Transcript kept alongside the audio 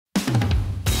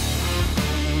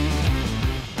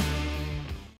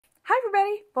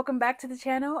Hi, welcome back to the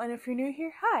channel, and if you're new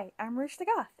here, hi, I'm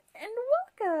RougetheGoth, and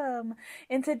welcome!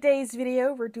 In today's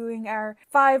video, we're doing our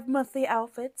 5 monthly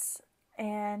outfits,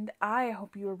 and I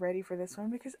hope you are ready for this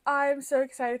one because I'm so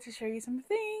excited to show you some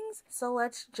things. So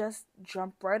let's just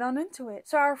jump right on into it.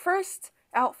 So our first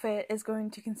outfit is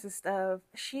going to consist of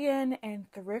SHEIN and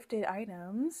thrifted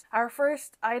items. Our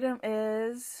first item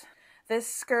is this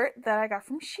skirt that I got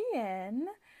from SHEIN.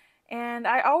 And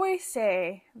I always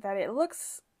say that it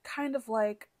looks kind of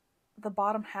like the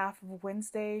bottom half of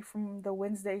Wednesday from the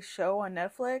Wednesday show on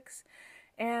Netflix.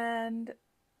 And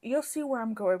you'll see where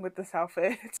I'm going with this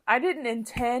outfit. I didn't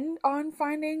intend on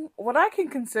finding what I can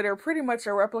consider pretty much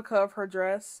a replica of her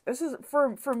dress. This is,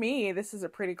 for me, this is a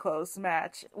pretty close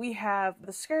match. We have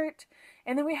the skirt,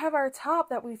 and then we have our top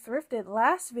that we thrifted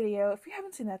last video. If you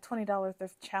haven't seen that $20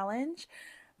 thrift challenge,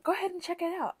 go ahead and check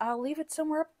it out. I'll leave it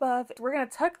somewhere above. We're gonna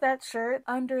tuck that shirt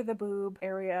under the boob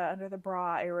area, under the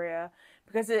bra area,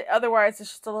 because otherwise it's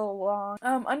just a little long.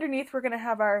 Underneath we're gonna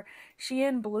have our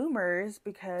SHEIN bloomers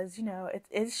because, you know, it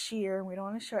is sheer and we don't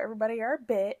want to show everybody our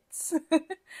bits.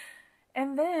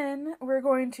 And then we're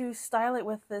going to style it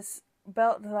with this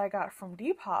belt that I got from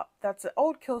Depop. That's an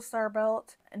old Killstar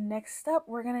belt. And next up,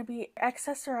 we're gonna be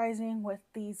accessorizing with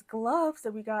these gloves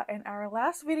that we got in our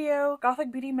last video,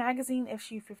 Gothic Beauty Magazine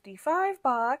issue 55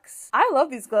 box. I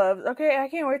love these gloves, okay? I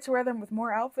can't wait to wear them with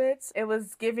more outfits. It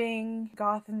was giving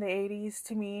goth in the 80s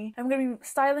to me. I'm gonna be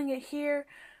styling it here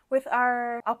with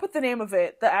our, I'll put the name of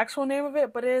it, the actual name of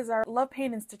it, but it is our Love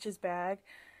Paint and Stitches bag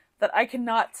that I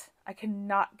cannot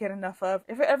get enough of.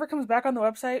 If it ever comes back on the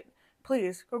website,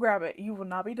 please go grab it. You will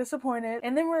not be disappointed.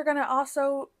 And then we're gonna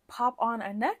also pop on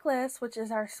a necklace, which is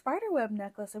our spiderweb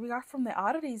necklace that we got from the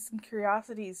Oddities and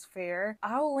Curiosities fair.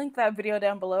 I'll link that video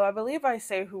down below. I believe I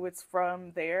say who it's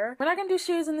from there. We're not gonna do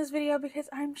shoes in this video because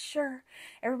I'm sure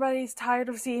everybody's tired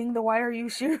of seeing the why are you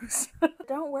shoes.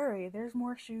 Don't worry, there's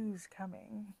more shoes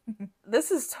coming. This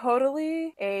is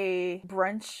totally a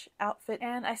brunch outfit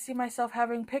and I see myself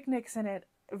having picnics in it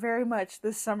very much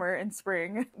this summer and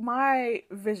spring. My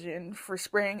vision for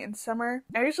spring and summer,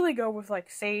 I usually go with like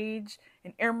sage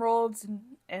and emeralds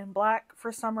and black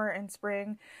for summer and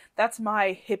spring. That's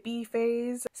my hippie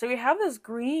phase. So we have this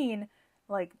green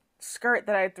like skirt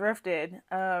that I thrifted.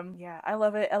 Yeah, I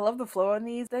love it. I love the flow on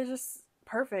these. They're just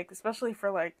perfect, especially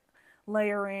for like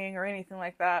layering or anything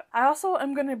like that. I also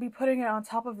am going to be putting it on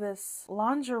top of this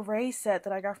lingerie set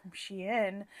that I got from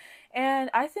SHEIN, and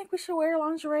I think we should wear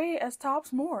lingerie as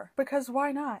tops more because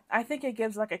why not? I think it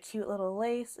gives like a cute little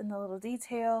lace and a little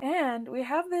detail. And we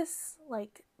have this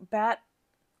like bat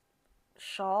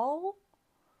shawl,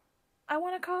 I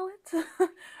want to call it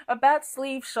a bat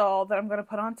sleeve shawl that I'm going to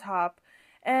put on top,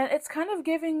 and it's kind of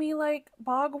giving me like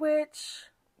Bog Witch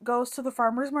goes to the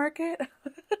farmer's market.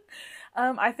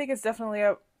 I think it's definitely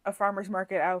a farmer's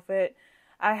market outfit.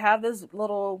 I have this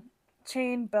little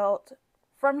chain belt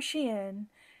from SHEIN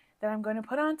that I'm going to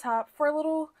put on top for a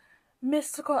little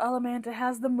mystical element. It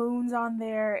has the moons on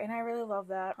there and I really love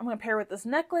that. I'm going to pair with this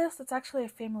necklace that's actually a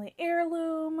family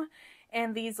heirloom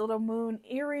and these little moon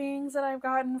earrings that I've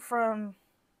gotten from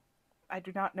I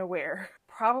do not know where.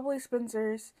 Probably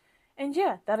Spencer's. And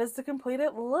yeah, that is the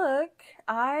completed look.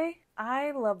 I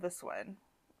love this one.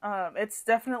 It's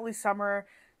definitely summer,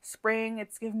 spring.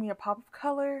 It's giving me a pop of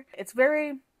color. It's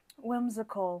very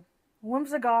whimsical.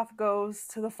 RougetheGoth goes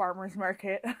to the farmer's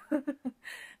market.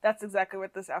 That's exactly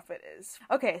what this outfit is.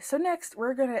 Okay, so next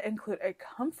we're gonna include a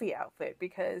comfy outfit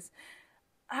because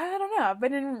I don't know, I've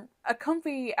been in a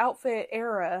comfy outfit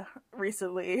era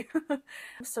recently.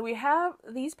 So we have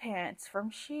these pants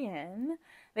from SHEIN.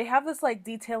 They have this like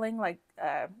detailing like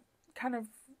kind of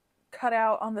cut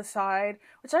out on the side,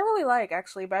 which I really like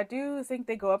actually, but I do think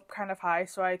they go up kind of high,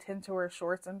 so I tend to wear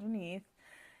shorts underneath.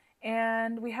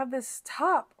 And we have this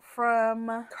top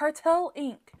from Cartel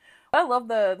Inc. I love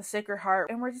the Sacred Heart,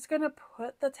 and we're just gonna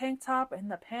put the tank top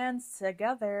and the pants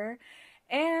together,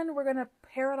 and we're gonna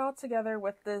pair it all together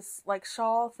with this like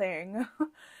shawl thing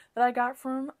that I got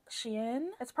from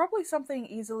SHEIN. It's probably something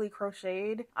easily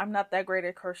crocheted. I'm not that great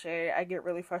at crochet. I get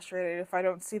really frustrated if I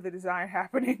don't see the design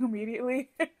happening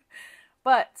immediately.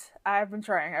 But I've been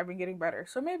trying. I've been getting better.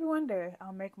 So maybe one day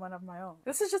I'll make one of my own.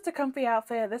 This is just a comfy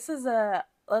outfit. This is a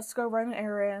let's go run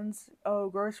errands. Oh,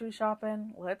 grocery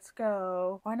shopping. Let's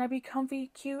go. Why not be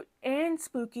comfy, cute, and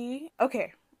spooky?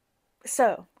 Okay.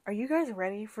 So, Are you guys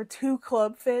ready for 2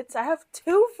 club fits? I have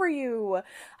 2 for you.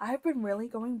 I've been really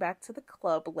going back to the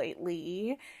club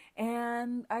lately,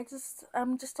 and I'm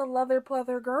just a leather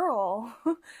pleather girl.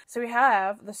 So we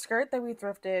have the skirt that we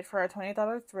thrifted for our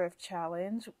 $20 thrift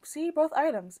challenge. See both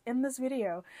items in this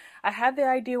video. I had the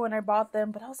idea when I bought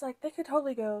them, but I was like, they could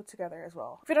totally go together as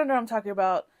well. If you don't know what I'm talking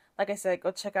about, like I said,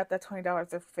 go check out that $20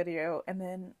 thrift video and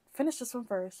then finish this one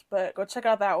first, but go check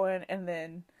out that one and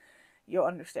then you'll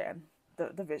understand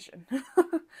the vision.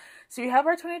 So you have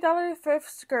our $20 thrift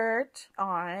skirt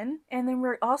on, and then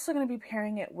we're also going to be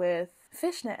pairing it with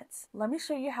fishnets. Let me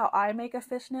show you how I make a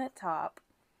fishnet top.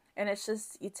 And it's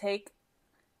just, you take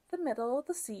the middle of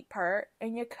the seat part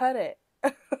and you cut it.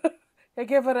 You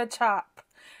give it a chop,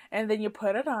 and then you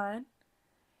put it on,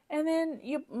 and then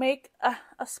you make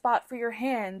a spot for your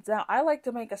hands. Now I like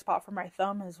to make a spot for my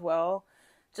thumb as well,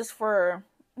 just for,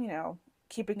 you know,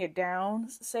 keeping it down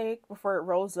sake before it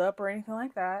rolls up or anything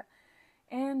like that.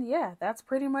 And yeah, that's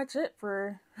pretty much it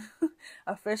for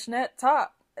a fishnet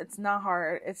top. It's not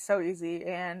hard, it's so easy,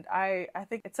 and I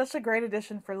think it's such a great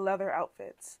addition for leather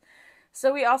outfits.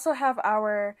 So we also have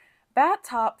our bat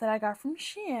top that I got from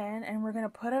SHEIN, and we're going to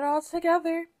put it all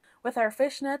together with our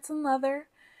fishnets and leather,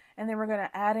 and then we're going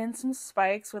to add in some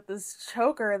spikes with this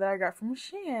choker that I got from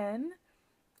SHEIN,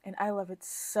 and I love it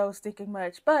so stinking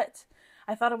much. But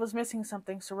I thought it was missing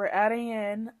something, so we're adding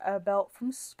in a belt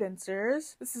from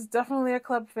Spencer's. This is definitely a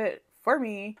club fit for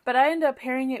me, but I ended up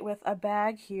pairing it with a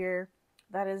bag here.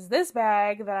 That is this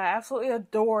bag that I absolutely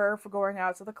adore for going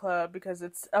out to the club because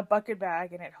it's a bucket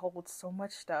bag and it holds so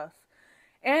much stuff.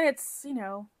 And it's, you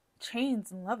know,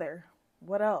 chains and leather.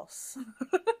 What else?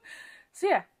 So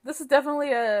yeah, this is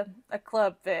definitely a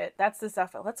club fit. That's this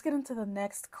outfit. Let's get into the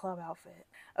next club outfit.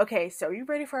 Okay, so are you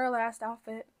ready for our last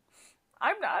outfit?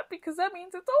 I'm not, because that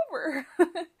means it's over.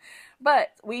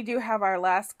 But we do have our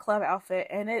last club outfit,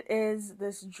 and it is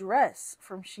this dress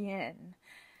from SHEIN.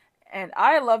 And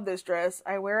I love this dress.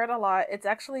 I wear it a lot. It's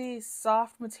actually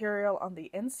soft material on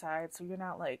the inside, so you're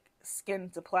not like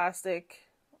skin to plastic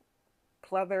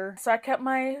leather. So I kept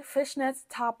my fishnets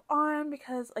top on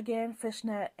because, again,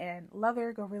 fishnet and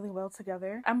leather go really well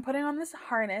together. I'm putting on this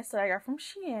harness that I got from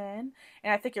SHEIN,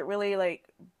 and I think it really like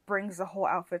brings the whole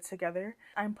outfit together.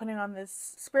 I'm putting on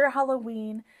this Spirit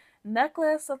Halloween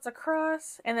necklace that's a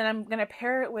cross, and then I'm gonna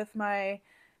pair it with my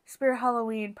Spirit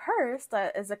Halloween purse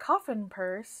that is a coffin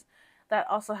purse that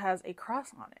also has a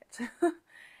cross on it.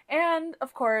 And,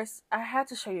 of course, I had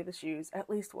to show you the shoes at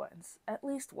least once. At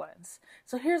least once.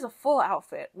 So here's a full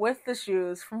outfit with the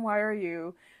shoes from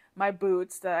YRU, my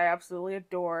boots that I absolutely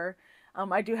adore.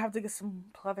 I do have to get some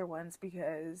pleather ones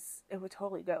because it would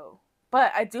totally go.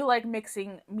 But I do like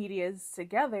mixing medias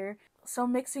together. So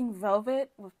mixing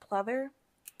velvet with pleather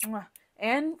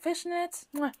and fishnets,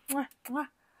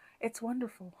 it's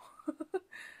wonderful.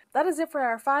 That is it for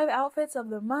our 5 outfits of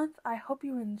the month. I hope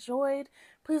you enjoyed.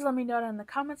 Please let me know down in the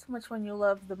comments which one you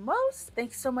love the most.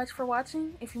 Thanks so much for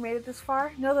watching. If you made it this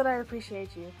far, know that I appreciate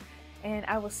you. And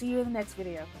I will see you in the next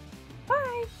video.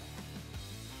 Bye!